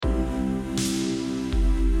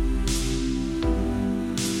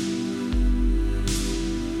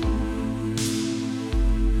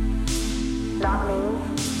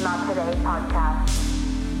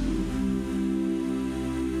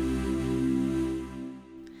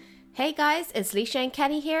Hey guys, it's Leisha and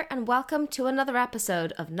Kenny here, and welcome to another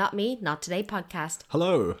episode of Not Me, Not Today podcast.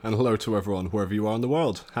 Hello, and hello to everyone, wherever you are in the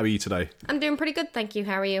world. How are you today? I'm doing pretty good, thank you.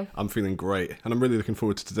 How are you? I'm feeling great, and I'm really looking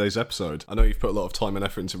forward to today's episode. I know you've put a lot of time and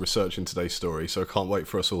effort into researching today's story, so I can't wait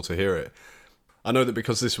for us all to hear it. I know that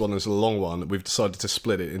because this one is a long one, we've decided to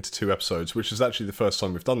split it into 2 episodes, which is actually the first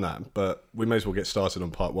time we've done that, but we may as well get started on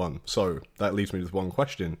part 1. So, that leaves me with one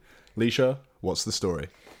question. Leisha, what's the story?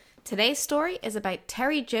 Today's story is about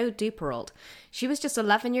Tere Jo Duperrault. She was just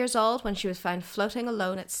 11 years old when she was found floating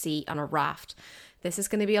alone at sea on a raft. This is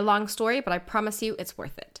going to be a long story, but I promise you it's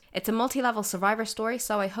worth it. It's a multi-level survivor story,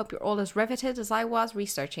 so I hope you're all as riveted as I was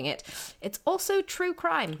researching it. It's also true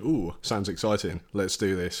crime. Ooh, sounds exciting. Let's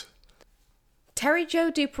do this. Tere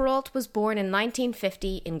Jo Duperrault was born in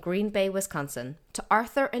 1950 in Green Bay, Wisconsin, to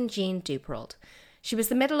Arthur and Jean Duperrault. She was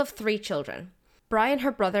the middle of 3 children. Brian,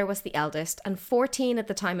 her brother, was the eldest and 14 at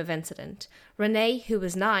the time of incident. Renee, who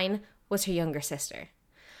was 9, was her younger sister.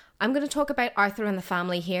 I'm going to talk about Arthur and the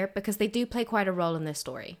family here because they do play quite a role in this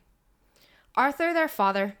story. Arthur, their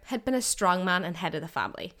father, had been a strong man and head of the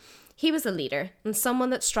family. He was a leader and someone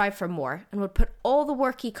that strived for more and would put all the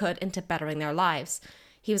work he could into bettering their lives.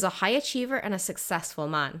 He was a high achiever and a successful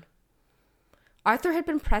man. Arthur had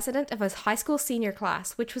been president of his high school senior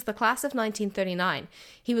class, which was the class of 1939.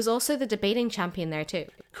 He was also the debating champion there too.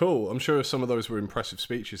 Cool, I'm sure some of those were impressive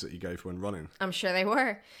speeches that you gave when running. I'm sure they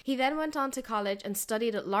were. He then went on to college and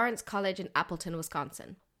studied at Lawrence College in Appleton,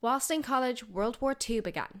 Wisconsin. Whilst in college, World War II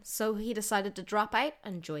began, so he decided to drop out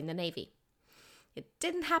and join the Navy. It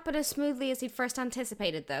didn't happen as smoothly as he'd first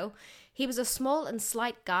anticipated, though. He was a small and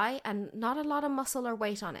slight guy and not a lot of muscle or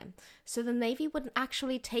weight on him, so the Navy wouldn't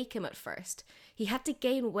actually take him at first. He had to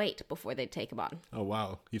gain weight before they'd take him on. Oh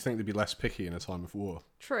wow, you'd think they'd be less picky in a time of war.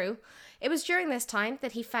 True. It was during this time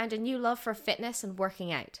that he found a new love for fitness and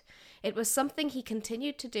working out. It was something he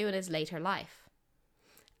continued to do in his later life.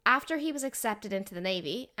 After he was accepted into the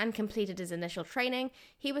Navy and completed his initial training,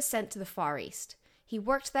 he was sent to the Far East. He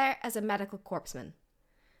worked there as a medical corpsman.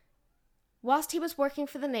 Whilst he was working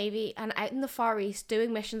for the Navy and out in the Far East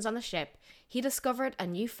doing missions on the ship, he discovered a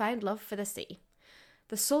newfound love for the sea.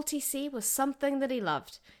 The salty sea was something that he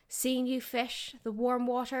loved, seeing new fish, the warm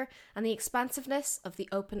water, and the expansiveness of the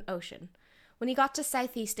open ocean. When he got to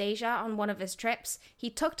Southeast Asia on one of his trips, he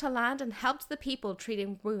took to land and helped the people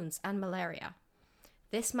treating wounds and malaria.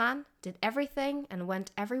 This man did everything and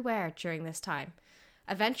went everywhere during this time.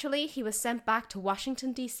 Eventually, he was sent back to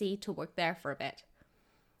Washington, D.C. to work there for a bit.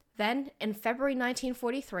 Then, in February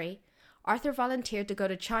 1943, Arthur volunteered to go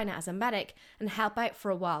to China as a medic and help out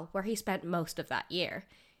for a while, where he spent most of that year.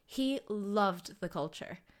 He loved the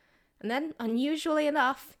culture. And then, unusually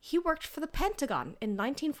enough, he worked for the Pentagon in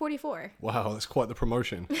 1944. Wow, that's quite the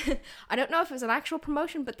promotion. I don't know if it was an actual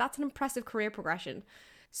promotion, but that's an impressive career progression.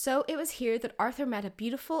 So it was here that Arthur met a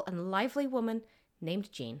beautiful and lively woman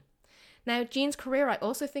named Jean. Now, Jean's career I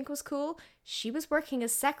also think was cool. She was working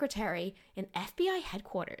as secretary in FBI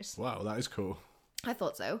headquarters. Wow, that is cool. I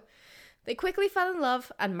thought so. They quickly fell in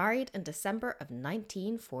love and married in December of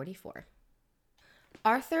 1944.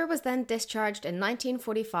 Arthur was then discharged in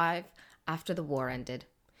 1945 after the war ended.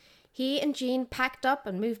 He and Jean packed up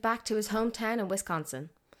and moved back to his hometown in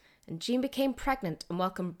Wisconsin. And Jean became pregnant and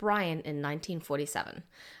welcomed Brian in 1947.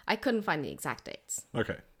 I couldn't find the exact dates.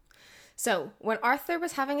 Okay. So, when Arthur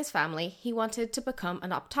was having his family, he wanted to become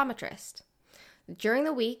an optometrist. During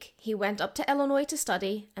the week, he went up to Illinois to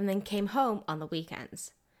study and then came home on the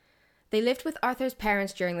weekends. They lived with Arthur's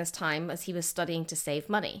parents during this time as he was studying to save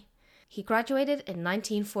money. He graduated in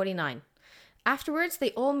 1949. Afterwards,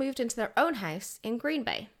 they all moved into their own house in Green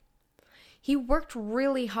Bay. He worked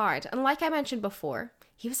really hard, and like I mentioned before,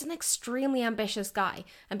 he was an extremely ambitious guy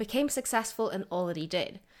and became successful in all that he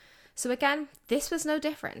did. So again, this was no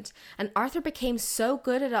different, and Arthur became so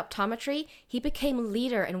good at optometry, he became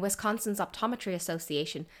leader in Wisconsin's Optometry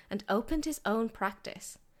Association and opened his own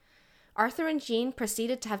practice. Arthur and Jean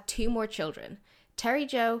proceeded to have 2 more children, Tere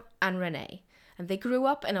Jo and Renee, and they grew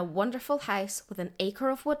up in a wonderful house with an acre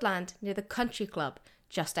of woodland near the country club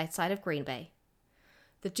just outside of Green Bay.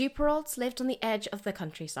 The Duperraults lived on the edge of the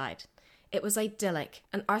countryside. It was idyllic,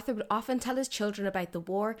 and Arthur would often tell his children about the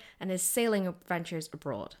war and his sailing adventures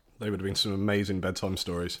abroad. They would have been some amazing bedtime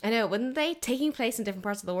stories. I know, wouldn't they? Taking place in different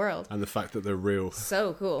parts of the world. And the fact that they're real.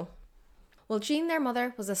 So cool. Well, Jean, their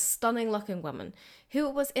mother, was a stunning-looking woman who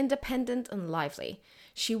was independent and lively.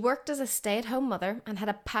 She worked as a stay-at-home mother and had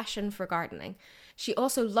a passion for gardening. She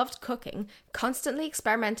also loved cooking, constantly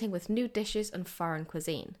experimenting with new dishes and foreign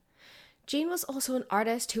cuisine. Jean was also an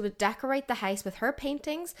artist who would decorate the house with her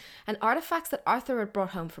paintings and artifacts that Arthur had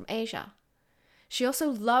brought home from Asia. She also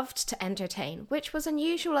loved to entertain, which was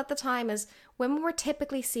unusual at the time as women were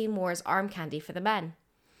typically seen more as arm candy for the men.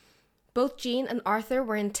 Both Jean and Arthur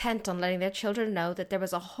were intent on letting their children know that there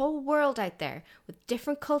was a whole world out there with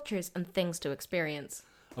different cultures and things to experience.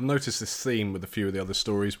 I've noticed this theme with a few of the other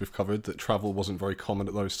stories we've covered, that travel wasn't very common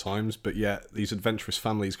at those times, but yet these adventurous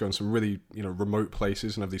families go in some really, remote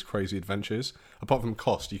places and have these crazy adventures. Apart from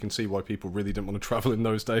cost, you can see why people really didn't want to travel in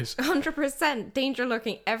those days. 100%, danger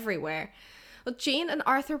lurking everywhere. Well, Jean and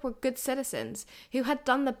Arthur were good citizens who had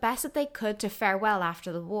done the best that they could to fare well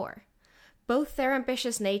after the war. Both their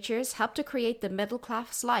ambitious natures helped to create the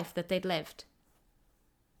middle-class life that they'd lived.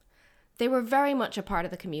 They were very much a part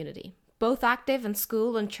of the community. Both active in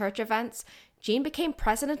school and church events, Jean became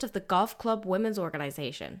president of the Golf Club Women's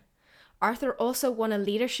Organisation. Arthur also won a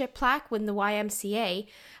leadership plaque with the YMCA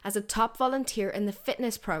as a top volunteer in the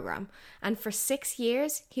fitness program, and for 6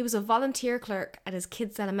 years, he was a volunteer clerk at his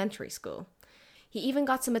kids' elementary school. He even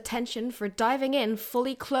got some attention for diving in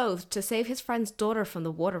fully clothed to save his friend's daughter from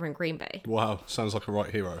the water in Green Bay. Wow, sounds like a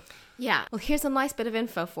right hero. Yeah, well, here's a nice bit of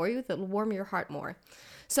info for you that'll warm your heart more.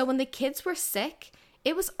 So when the kids were sick,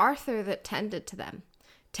 it was Arthur that tended to them.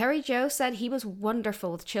 Tere Jo said he was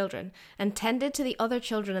wonderful with children and tended to the other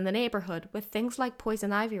children in the neighbourhood with things like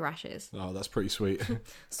poison ivy rashes. Oh, that's pretty sweet.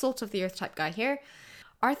 Salt of the earth type guy here.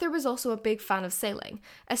 Arthur was also a big fan of sailing,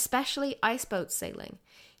 especially iceboat sailing.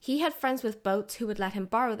 He had friends with boats who would let him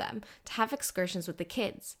borrow them to have excursions with the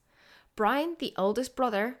kids. Brian, the oldest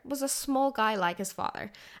brother, was a small guy like his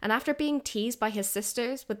father, and after being teased by his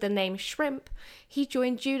sisters with the name Shrimp, he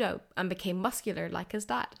joined judo and became muscular like his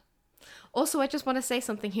dad. Also, I just want to say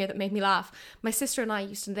something here that made me laugh. My sister and I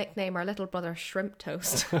used to nickname our little brother Shrimp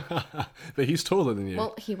Toast. But he's taller than you.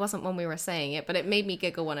 Well, he wasn't when we were saying it, but it made me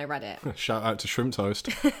giggle when I read it. Shout out to Shrimp Toast.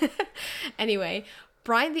 Anyway,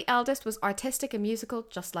 Brian the eldest was artistic and musical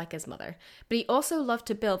just like his mother, but he also loved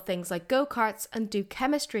to build things like go-karts and do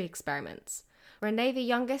chemistry experiments. Renee the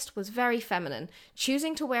youngest was very feminine,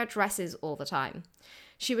 choosing to wear dresses all the time.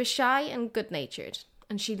 She was shy and good-natured,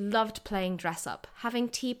 and she loved playing dress-up, having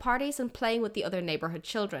tea parties and playing with the other neighbourhood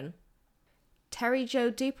children. Tere Jo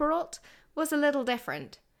Duperrault was a little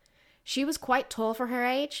different. She was quite tall for her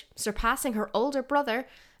age, surpassing her older brother,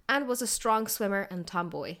 and was a strong swimmer and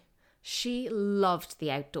tomboy. She loved the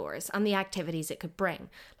outdoors and the activities it could bring,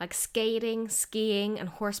 like skating, skiing, and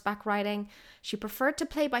horseback riding. She preferred to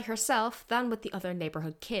play by herself than with the other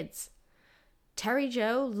neighbourhood kids. Tere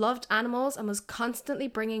Jo loved animals and was constantly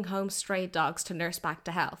bringing home stray dogs to nurse back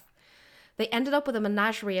to health. They ended up with a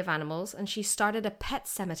menagerie of animals, and she started a pet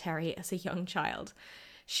cemetery as a young child.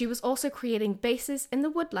 She was also creating bases in the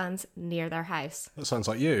woodlands near their house. That sounds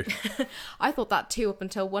like you. I thought that too up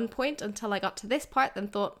until one point, until I got to this part, then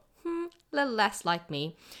thought, a little less like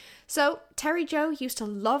me. So Tere Jo used to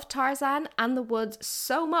love Tarzan and the woods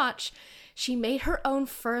so much, she made her own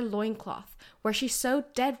fur loincloth, where she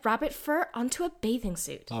sewed dead rabbit fur onto a bathing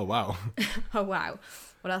suit. Oh, wow. Oh, wow.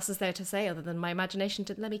 What else is there to say other than my imagination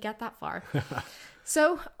didn't let me get that far?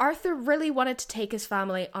 So Arthur really wanted to take his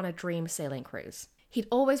family on a dream sailing cruise. He'd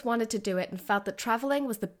always wanted to do it and felt that travelling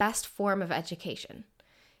was the best form of education.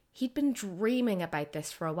 He'd been dreaming about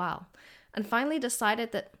this for a while, and finally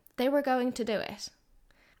decided that they were going to do it.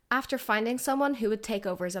 After finding someone who would take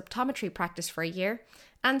over his optometry practice for a year,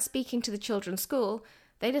 and speaking to the children's school,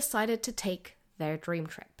 they decided to take their dream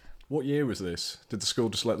trip. What year was this? Did the school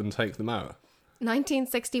just let them take them out?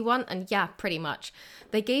 1961, and yeah, pretty much.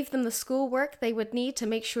 They gave them the schoolwork they would need to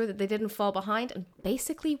make sure that they didn't fall behind and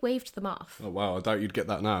basically waved them off. Oh wow, I doubt you'd get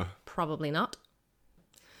that now. Probably not.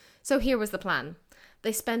 So here was the plan.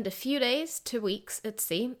 They spent a few days to weeks at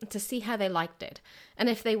sea to see how they liked it, and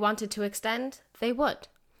if they wanted to extend, they would.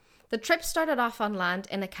 The trip started off on land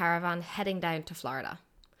in a caravan heading down to Florida.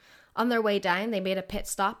 On their way down, they made a pit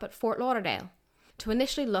stop at Fort Lauderdale to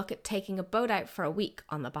initially look at taking a boat out for a week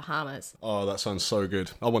on the Bahamas. Oh, that sounds so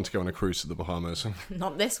good. I want to go on a cruise to the Bahamas.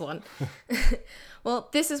 Not this one. Well,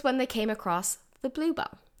 this is when they came across the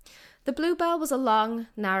Bluebell. The Bluebell was a long,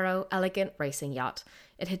 narrow, elegant racing yacht.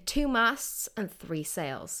 It had 2 masts and 3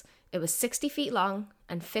 sails. It was 60 feet long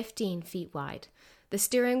and 15 feet wide. The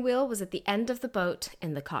steering wheel was at the end of the boat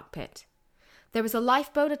in the cockpit. There was a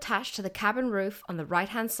lifeboat attached to the cabin roof on the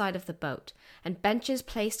right-hand side of the boat, and benches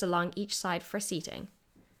placed along each side for seating.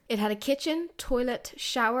 It had a kitchen, toilet,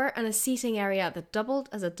 shower, and a seating area that doubled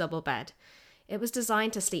as a double bed. It was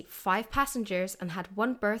designed to sleep 5 passengers and had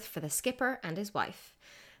 1 berth for the skipper and his wife.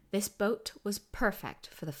 This boat was perfect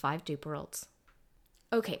for the 5 Duperraults.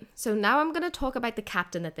 Okay, so now I'm going to talk about the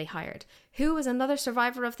captain that they hired, who was another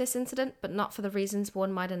survivor of this incident, but not for the reasons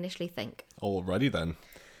one might initially think. Alrighty then.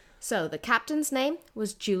 So the captain's name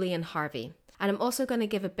was Julian Harvey, and I'm also going to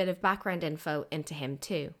give a bit of background info into him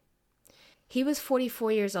too. He was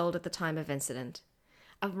 44 years old at the time of incident,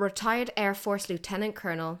 a retired Air Force Lieutenant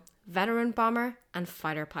Colonel, veteran bomber and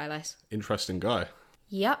fighter pilot. Interesting guy.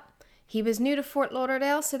 Yep. He was new to Fort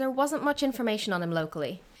Lauderdale, so there wasn't much information on him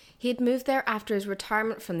locally. He had moved there after his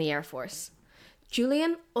retirement from the Air Force.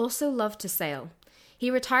 Julian also loved to sail.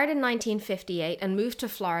 He retired in 1958 and moved to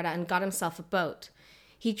Florida and got himself a boat.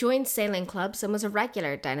 He joined sailing clubs and was a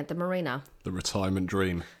regular down at the marina. The retirement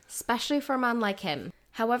dream. Especially for a man like him.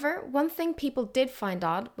 However, one thing people did find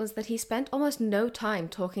odd was that he spent almost no time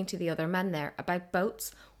talking to the other men there about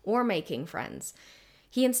boats or making friends.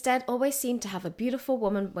 He instead always seemed to have a beautiful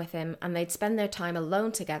woman with him, and they'd spend their time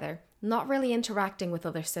alone together, not really interacting with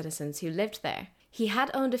other citizens who lived there. He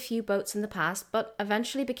had owned a few boats in the past, but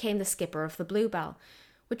eventually became the skipper of the Bluebell,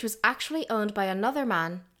 which was actually owned by another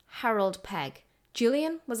man, Harold Pegg.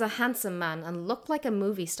 Julian was a handsome man and looked like a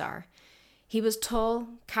movie star. He was tall,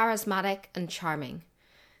 charismatic, and charming.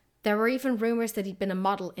 There were even rumours that he'd been a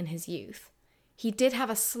model in his youth. He did have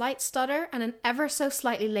a slight stutter and an ever so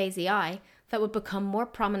slightly lazy eye that would become more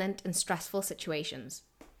prominent in stressful situations.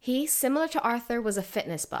 He, similar to Arthur, was a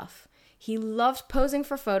fitness buff. He loved posing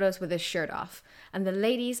for photos with his shirt off, and the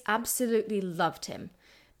ladies absolutely loved him.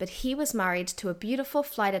 But he was married to a beautiful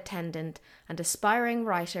flight attendant and aspiring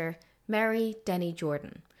writer, Mary Denny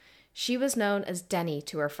Jordan. She was known as Denny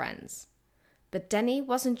to her friends. But Denny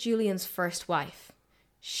wasn't Julian's first wife.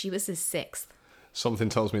 She was his sixth. Something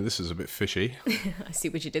tells me this is a bit fishy. I see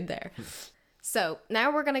what you did there. So,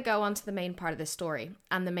 now we're going to go on to the main part of the story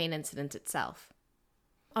and the main incident itself.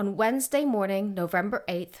 On Wednesday morning, November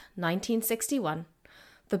 8th, 1961,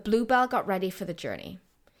 the Bluebell got ready for the journey.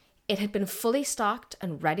 It had been fully stocked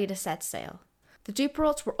and ready to set sail. The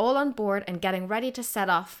Duperraults were all on board and getting ready to set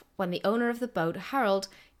off when the owner of the boat, Harold,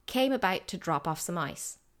 came about to drop off some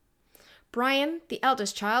ice. Brian, the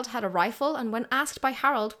eldest child, had a rifle, and when asked by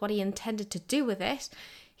Harold what he intended to do with it,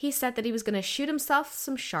 he said that he was going to shoot himself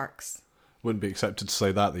some sharks. Wouldn't be accepted to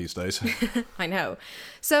say that these days. I know.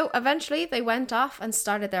 So eventually they went off and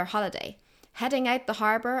started their holiday, heading out the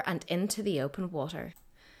harbour and into the open water.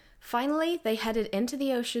 Finally, they headed into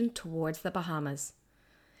the ocean towards the Bahamas.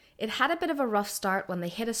 It had a bit of a rough start when they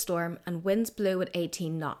hit a storm and winds blew at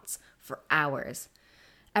 18 knots for hours.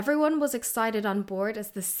 Everyone was excited on board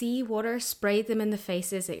as the sea water sprayed them in the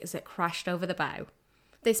faces as it crashed over the bow.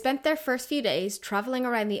 They spent their first few days travelling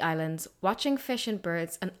around the islands, watching fish and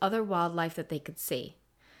birds and other wildlife that they could see.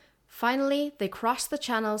 Finally, they crossed the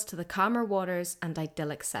channels to the calmer waters and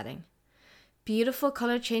idyllic setting. Beautiful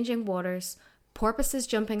colour-changing waters, porpoises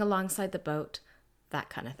jumping alongside the boat, that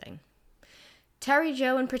kind of thing. Tere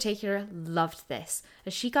Jo in particular loved this,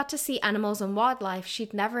 as she got to see animals and wildlife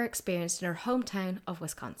she'd never experienced in her hometown of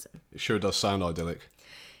Wisconsin. It sure does sound idyllic.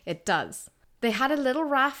 It does. They had a little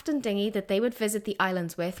raft and dinghy that they would visit the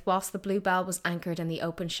islands with whilst the Bluebell was anchored in the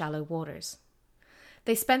open shallow waters.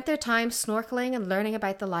 They spent their time snorkeling and learning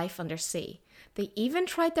about the life under sea. They even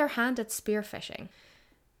tried their hand at spearfishing.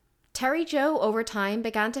 Tere Jo, over time,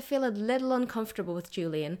 began to feel a little uncomfortable with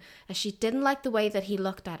Julian, as she didn't like the way that he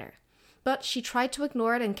looked at her. But she tried to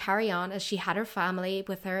ignore it and carry on, as she had her family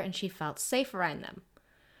with her and she felt safe around them.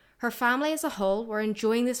 Her family as a whole were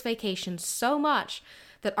enjoying this vacation so much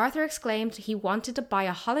that Arthur exclaimed he wanted to buy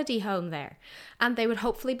a holiday home there, and they would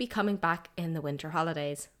hopefully be coming back in the winter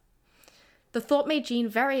holidays. The thought made Jean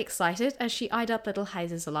very excited as she eyed up little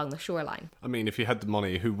houses along the shoreline. I mean, if you had the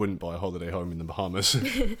money, who wouldn't buy a holiday home in the Bahamas?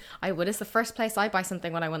 I would. It's the first place I buy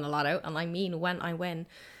something when I win the lotto, and I mean when I win.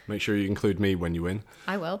 Make sure you include me when you win.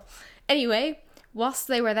 I will. Anyway, whilst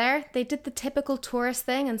they were there, they did the typical tourist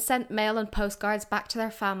thing and sent mail and postcards back to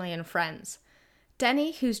their family and friends.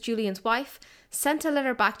 Denny, who's Julian's wife, sent a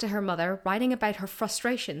letter back to her mother writing about her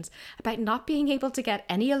frustrations, about not being able to get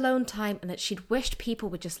any alone time and that she'd wished people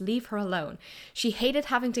would just leave her alone. She hated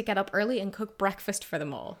having to get up early and cook breakfast for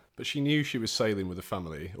them all. But she knew she was sailing with a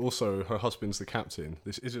family. Also, her husband's the captain.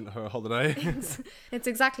 This isn't her holiday. It's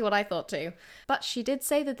exactly what I thought too. But she did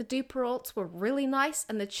say that the Duperraults were really nice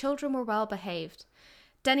and the children were well behaved.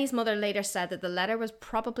 Denny's mother later said that the letter was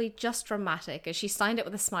probably just dramatic, as she signed it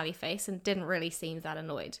with a smiley face and didn't really seem that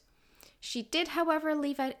annoyed. She did, however,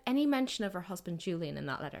 leave out any mention of her husband Julian in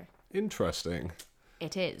that letter. Interesting.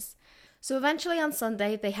 It is. So eventually on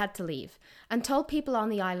Sunday they had to leave and told people on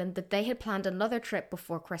the island that they had planned another trip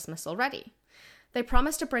before Christmas already. They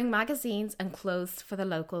promised to bring magazines and clothes for the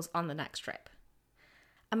locals on the next trip.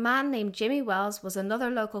 A man named Jimmy Wells was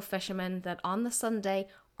another local fisherman that on the Sunday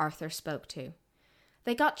Arthur spoke to.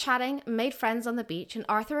 They got chatting and made friends on the beach, and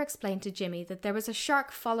Arthur explained to Jimmy that there was a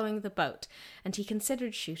shark following the boat, and he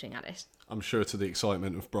considered shooting at it. I'm sure to the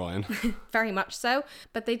excitement of Brian. Very much so,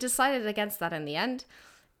 but they decided against that in the end.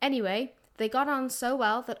 Anyway, they got on so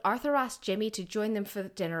well that Arthur asked Jimmy to join them for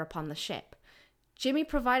dinner upon the ship. Jimmy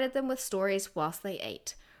provided them with stories whilst they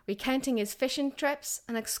ate, recounting his fishing trips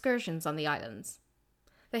and excursions on the islands.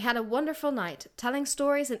 They had a wonderful night, telling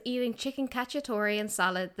stories and eating chicken cacciatore and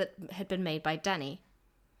salad that had been made by Denny.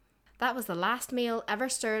 That was the last meal ever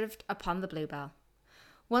served upon the Bluebell.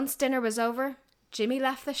 Once dinner was over, Jimmy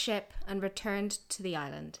left the ship and returned to the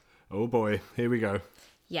island. Oh boy, here we go.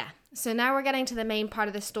 Yeah, so now we're getting to the main part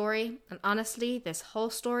of the story, and honestly, this whole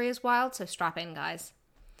story is wild, so strap in, guys.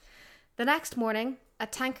 The next morning, a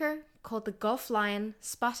tanker called the Gulf Lion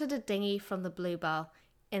spotted a dinghy from the Bluebell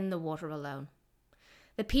in the water alone.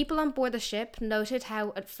 The people on board the ship noted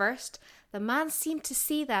how, at first, the man seemed to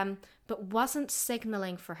see them, but wasn't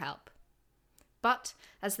signalling for help. But,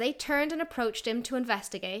 as they turned and approached him to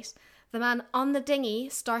investigate, the man on the dinghy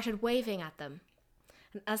started waving at them.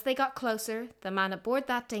 And as they got closer, the man aboard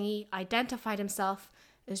that dinghy identified himself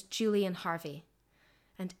as Julian Harvey.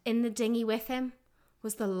 And in the dinghy with him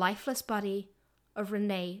was the lifeless body of Tere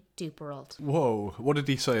Jo Duperrault. Whoa, what did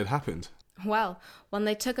he say had happened? Well, when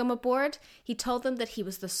they took him aboard, he told them that he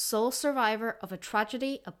was the sole survivor of a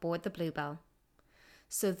tragedy aboard the Bluebell.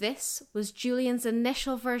 So this was Julian's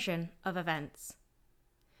initial version of events.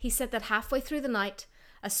 He said that halfway through the night,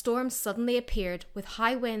 a storm suddenly appeared with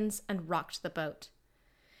high winds and rocked the boat.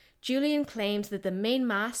 Julian claimed that the main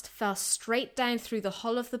mast fell straight down through the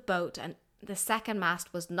hull of the boat and the second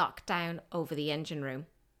mast was knocked down over the engine room.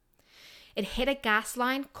 It hit a gas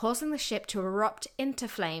line, causing the ship to erupt into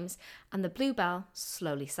flames, and the Bluebell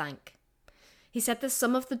slowly sank. He said that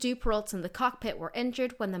some of the Duperraults in the cockpit were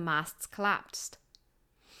injured when the masts collapsed.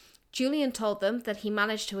 Julian told them that he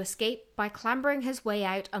managed to escape by clambering his way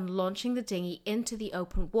out and launching the dinghy into the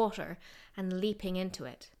open water and leaping into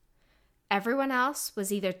it. Everyone else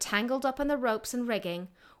was either tangled up in the ropes and rigging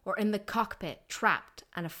or in the cockpit trapped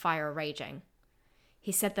and a fire raging.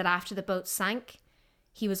 He said that after the boat sank,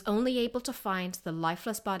 he was only able to find the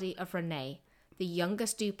lifeless body of Tere, the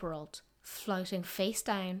youngest Duperrault, floating face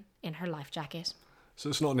down in her life jacket. So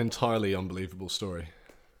it's not an entirely unbelievable story.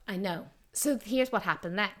 I know. So here's what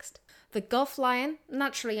happened next. The Gulf Lion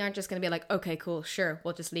naturally aren't just going to be like, okay, cool, sure,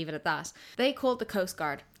 we'll just leave it at that. They called the Coast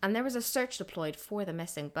Guard, and there was a search deployed for the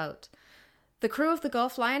missing boat. The crew of the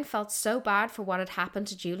Gulf Lion felt so bad for what had happened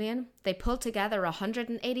to Julian, they pulled together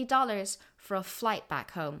 $180 for a flight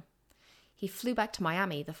back home. He flew back to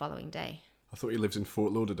Miami the following day. I thought he lived in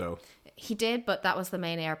Fort Lauderdale. He did, but that was the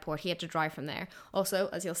main airport. He had to drive from there. Also,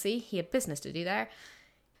 as you'll see, he had business to do there.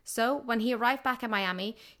 So, when he arrived back in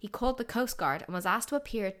Miami, he called the Coast Guard and was asked to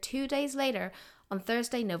appear 2 days later on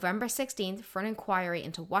Thursday, November 16th for an inquiry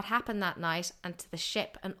into what happened that night and to the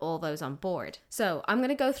ship and all those on board. So, I'm going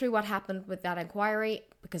to go through what happened with that inquiry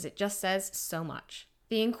because it just says so much.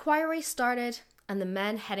 The inquiry started and the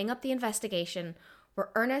men heading up the investigation were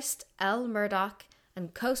Ernest L. Murdoch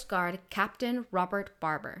and Coast Guard Captain Robert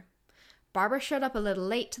Barber. Barber showed up a little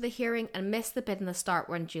late to the hearing and missed the bit in the start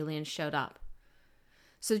when Julian showed up.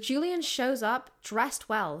 So Julian shows up dressed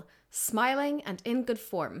well, smiling and in good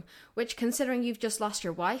form, which considering you've just lost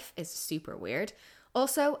your wife is super weird.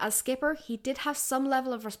 Also, as skipper, he did have some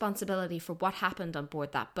level of responsibility for what happened on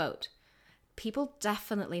board that boat. People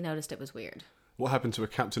definitely noticed it was weird. What happened to a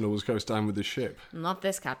captain who always goes down with his ship? Not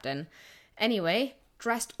this captain. Anyway,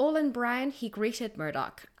 dressed all in brown, he greeted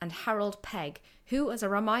Murdoch and Harold Pegg, who, as a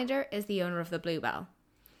reminder, is the owner of the Bluebell.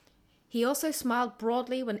 He also smiled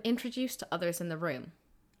broadly when introduced to others in the room.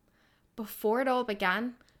 Before it all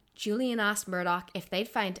began, Julian asked Murdoch if they'd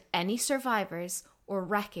found any survivors or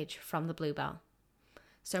wreckage from the Bluebell.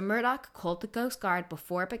 So Murdoch called the Coast Guard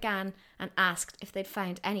before it began and asked if they'd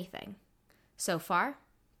found anything. So far,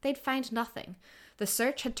 they'd found nothing. The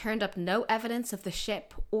search had turned up no evidence of the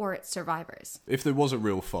ship or its survivors. If there was a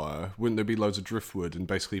real fire, wouldn't there be loads of driftwood and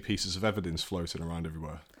basically pieces of evidence floating around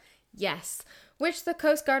everywhere? Yes, which the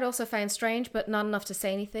Coast Guard also found strange, but not enough to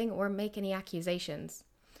say anything or make any accusations.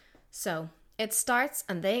 So, it starts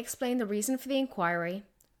and they explain the reason for the inquiry,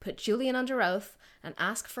 put Julian under oath, and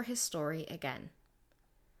ask for his story again.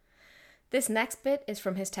 This next bit is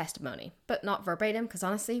from his testimony, but not verbatim because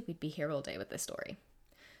honestly, we'd be here all day with this story.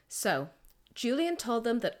 So, Julian told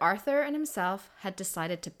them that Arthur and himself had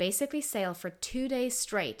decided to basically sail for 2 days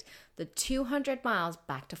straight, the 200 miles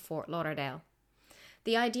back to Fort Lauderdale.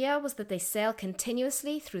 The idea was that they sail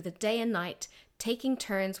continuously through the day and night, taking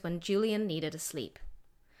turns when Julian needed a sleep.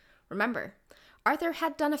 Remember, Arthur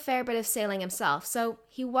had done a fair bit of sailing himself, so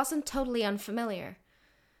he wasn't totally unfamiliar.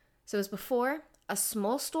 So as before, a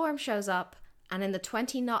small storm shows up, and in the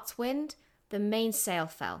 20 knots wind, the mainsail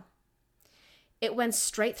fell. It went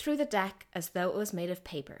straight through the deck as though it was made of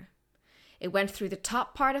paper. It went through the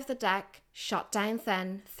top part of the deck, shot down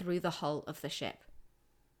then through the hull of the ship.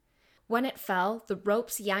 When it fell, the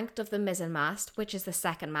ropes yanked of the mizzen mast, which is the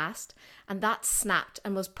second mast, and that snapped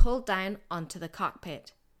and was pulled down onto the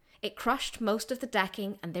cockpit. It crushed most of the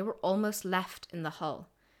decking, and they were almost left in the hull.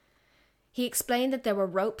 He explained that there were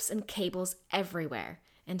ropes and cables everywhere,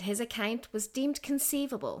 and his account was deemed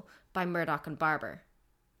conceivable by Murdoch and Barber.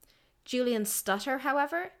 Julian's stutter,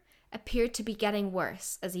 however, appeared to be getting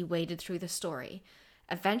worse as he waded through the story,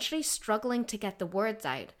 eventually struggling to get the words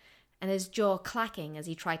out, and his jaw clacking as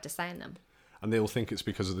he tried to sound them. And they all think it's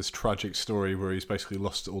because of this tragic story where he's basically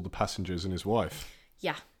lost all the passengers and his wife.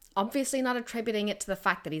 Yeah, obviously not attributing it to the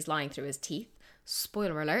fact that he's lying through his teeth.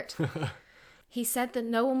 Spoiler alert. He said that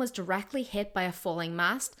no one was directly hit by a falling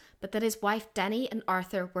mast, but that his wife Denny and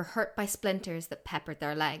Arthur were hurt by splinters that peppered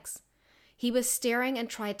their legs. He was steering and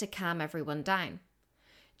tried to calm everyone down.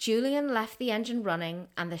 Julian left the engine running,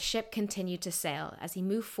 and the ship continued to sail as he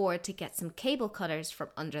moved forward to get some cable cutters from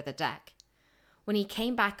under the deck. When he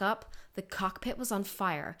came back up, the cockpit was on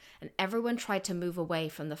fire, and everyone tried to move away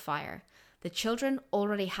from the fire. The children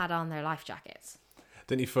already had on their life jackets.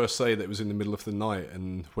 Didn't he first say that it was in the middle of the night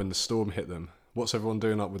and when the storm hit them? What's everyone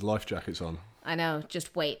doing up with life jackets on? I know,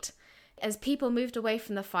 just wait. As people moved away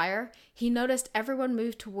from the fire, he noticed everyone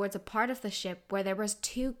moved towards a part of the ship where there was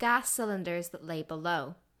 2 gas cylinders that lay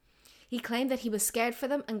below. He claimed that he was scared for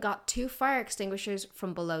them and got 2 fire extinguishers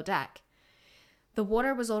from below deck. The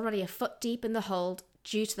water was already a foot deep in the hold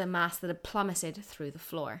due to the mass that had plummeted through the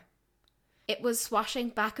floor. It was swashing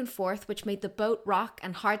back and forth, which made the boat rock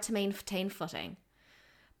and hard to maintain footing.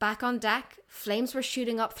 Back on deck, flames were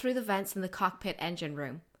shooting up through the vents in the cockpit engine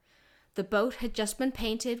room. The boat had just been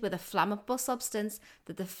painted with a flammable substance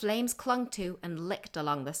that the flames clung to and licked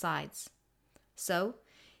along the sides. So,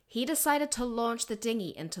 he decided to launch the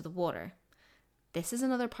dinghy into the water. This is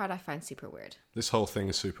another part I find super weird. This whole thing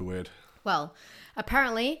is super weird. Well,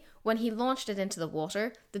 apparently, when he launched it into the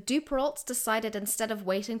water, the Duperraults decided instead of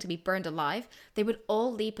waiting to be burned alive, they would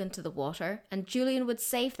all leap into the water, and Julian would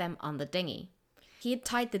save them on the dinghy. He had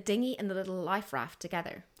tied the dinghy and the little life raft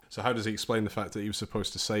together. So how does he explain the fact that he was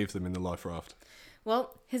supposed to save them in the life raft?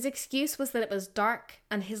 Well, his excuse was that it was dark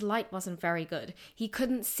and his light wasn't very good. He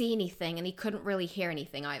couldn't see anything and he couldn't really hear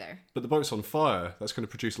anything either. But the boat's on fire. That's going to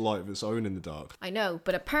produce light of its own in the dark. I know,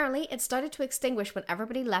 but apparently it started to extinguish when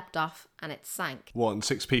everybody leapt off and it sank. What, and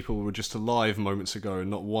 6 people were just alive moments ago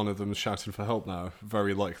and not one of them shouting for help now?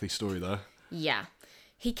 Very likely story there. Yeah.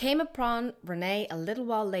 He came upon Renee a little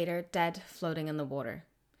while later, dead, floating in the water.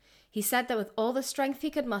 He said that with all the strength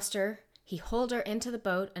he could muster, he hauled her into the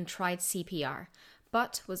boat and tried CPR,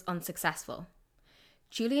 but was unsuccessful.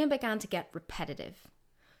 Julian began to get repetitive,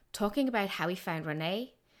 talking about how he found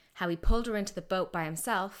Renee, how he pulled her into the boat by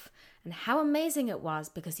himself, and how amazing it was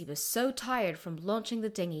because he was so tired from launching the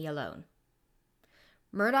dinghy alone.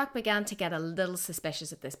 Murdoch began to get a little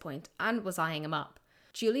suspicious at this point and was eyeing him up.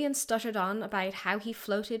 Julian stuttered on about how he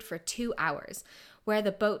floated for 2 hours, where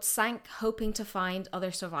the boat sank hoping to find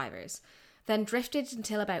other survivors, then drifted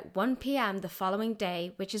until about 1 p.m. the following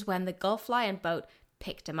day, which is when the Gulf Lion boat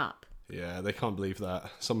picked him up. Yeah, they can't believe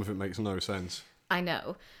that. Some of it makes no sense. I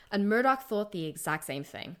know, and Murdoch thought the exact same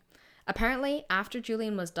thing. Apparently, after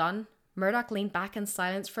Julian was done, Murdoch leaned back in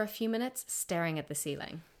silence for a few minutes, staring at the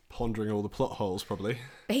ceiling. Pondering all the plot holes, probably.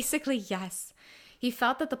 Basically, yes. He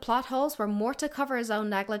felt that the plot holes were more to cover his own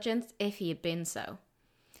negligence if he had been so.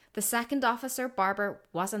 The second officer, Barber,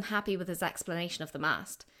 wasn't happy with his explanation of the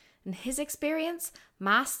mast. In his experience,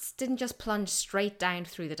 masts didn't just plunge straight down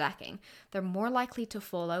through the decking. They're more likely to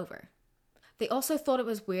fall over. They also thought it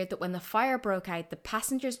was weird that when the fire broke out, the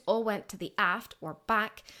passengers all went to the aft, or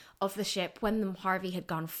back, of the ship when Harvey had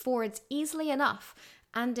gone forwards easily enough,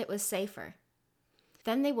 and it was safer.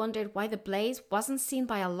 Then they wondered why the blaze wasn't seen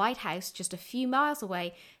by a lighthouse just a few miles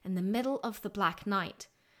away in the middle of the black night.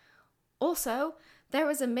 Also, there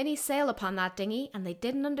was a mini sail upon that dinghy, and they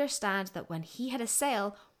didn't understand that when he had a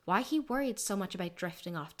sail, why he worried so much about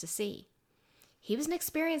drifting off to sea. He was an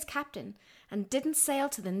experienced captain and didn't sail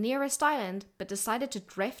to the nearest island, but decided to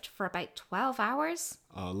drift for about 12 hours.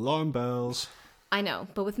 Alarm bells. I know,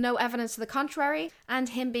 but with no evidence to the contrary, and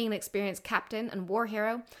him being an experienced captain and war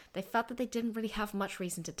hero, they felt that they didn't really have much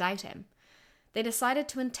reason to doubt him. They decided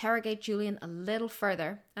to interrogate Julian a little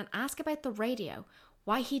further and ask about the radio,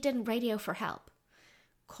 why he didn't radio for help.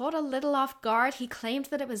 Caught a little off guard, he claimed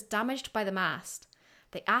that it was damaged by the mast.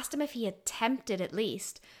 They asked him if he attempted at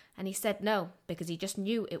least, and he said no, because he just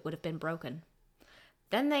knew it would have been broken.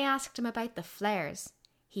 Then they asked him about the flares.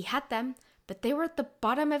 He had them, but they were at the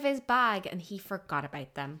bottom of his bag and he forgot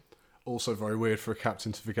about them. Also very weird for a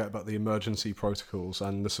captain to forget about the emergency protocols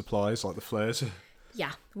and the supplies, like the flares.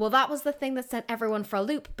 Yeah, well, that was the thing that sent everyone for a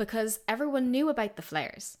loop, because everyone knew about the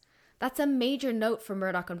flares. That's a major note for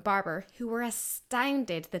Murdoch and Barber, who were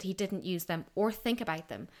astounded that he didn't use them or think about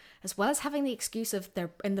them, as well as having the excuse of they're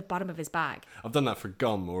in the bottom of his bag. I've done that for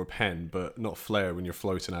gum or a pen, but not flare when you're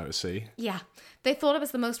floating out at sea. Yeah, they thought it was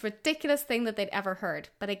the most ridiculous thing that they'd ever heard,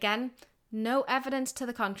 but again, no evidence to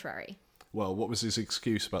the contrary. Well, what was his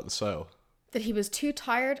excuse about the sail? That he was too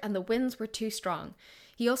tired and the winds were too strong.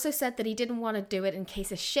 He also said that he didn't want to do it in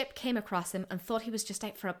case a ship came across him and thought he was just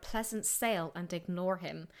out for a pleasant sail and ignore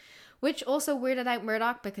him. Which also weirded out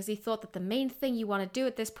Murdoch, because he thought that the main thing you want to do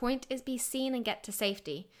at this point is be seen and get to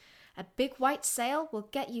safety. A big white sail will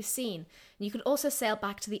get you seen, and you could also sail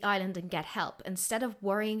back to the island and get help, instead of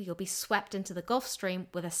worrying you'll be swept into the Gulf Stream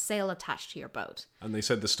with a sail attached to your boat. And they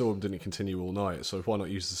said the storm didn't continue all night, so why not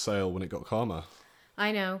use the sail when it got calmer?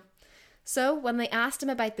 I know. So when they asked him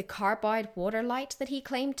about the carbide water light that he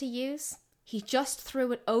claimed to use, he just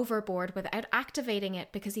threw it overboard without activating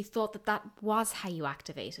it, because he thought that that was how you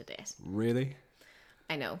activated it. Really?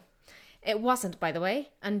 I know. It wasn't, by the way,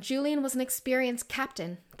 and Julian was an experienced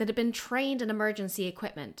captain that had been trained in emergency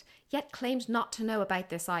equipment, yet claimed not to know about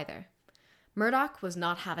this either. Murdoch was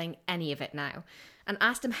not having any of it now, and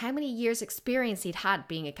asked him how many years' experience he'd had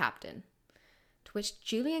being a captain. To which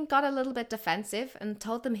Julian got a little bit defensive and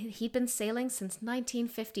told them he'd been sailing since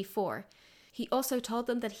 1954. He also told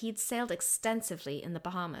them that he'd sailed extensively in the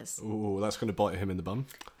Bahamas. Ooh, that's going to bite him in the bum.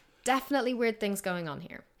 Definitely weird things going on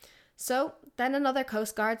here. So, then another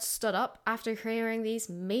Coast Guard stood up after hearing these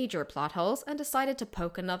major plot holes and decided to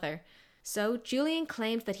poke another. So, Julian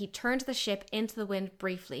claimed that he turned the ship into the wind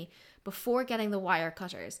briefly before getting the wire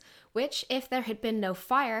cutters, which, if there had been no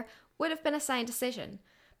fire, would have been a sound decision.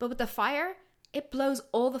 But with the fire, it blows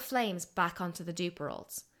all the flames back onto the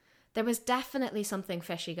Duperraults. There was definitely something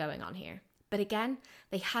fishy going on here. But again,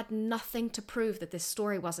 they had nothing to prove that this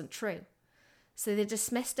story wasn't true. So they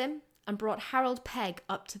dismissed him and brought Harold Pegg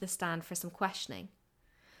up to the stand for some questioning.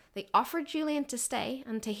 They offered Julian to stay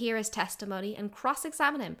and to hear his testimony and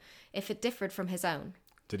cross-examine him if it differed from his own.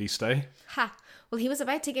 Did he stay? Ha! Well, he was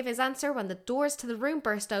about to give his answer when the doors to the room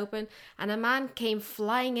burst open and a man came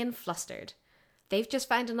flying in flustered. They've just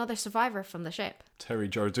found another survivor from the ship. Tere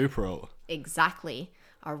Jo Duperrault. Exactly.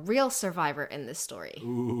 A real survivor in this story.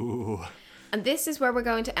 Ooh. And this is where we're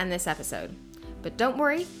going to end this episode. But don't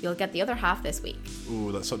worry, you'll get the other half this week.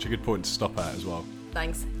 Ooh, that's such a good point to stop at as well.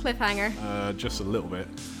 Thanks. Cliffhanger. Just a little bit.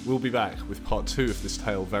 We'll be back with part 2 of this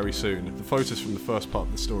tale very soon. The photos from the first part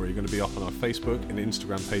of the story are going to be up on our Facebook and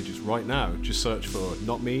Instagram pages right now. Just search for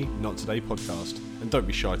Not Me, Not Today podcast. And don't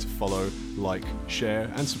be shy to follow, like,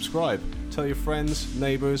 share and subscribe. Tell your friends,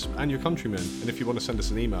 neighbours and your countrymen. And if you want to send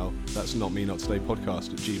us an email, that's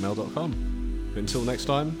notmenottodaypodcast@gmail.com. But until next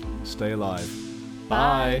time, stay alive.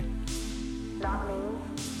 Bye. Bye. Not Me,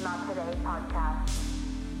 Not Today podcast.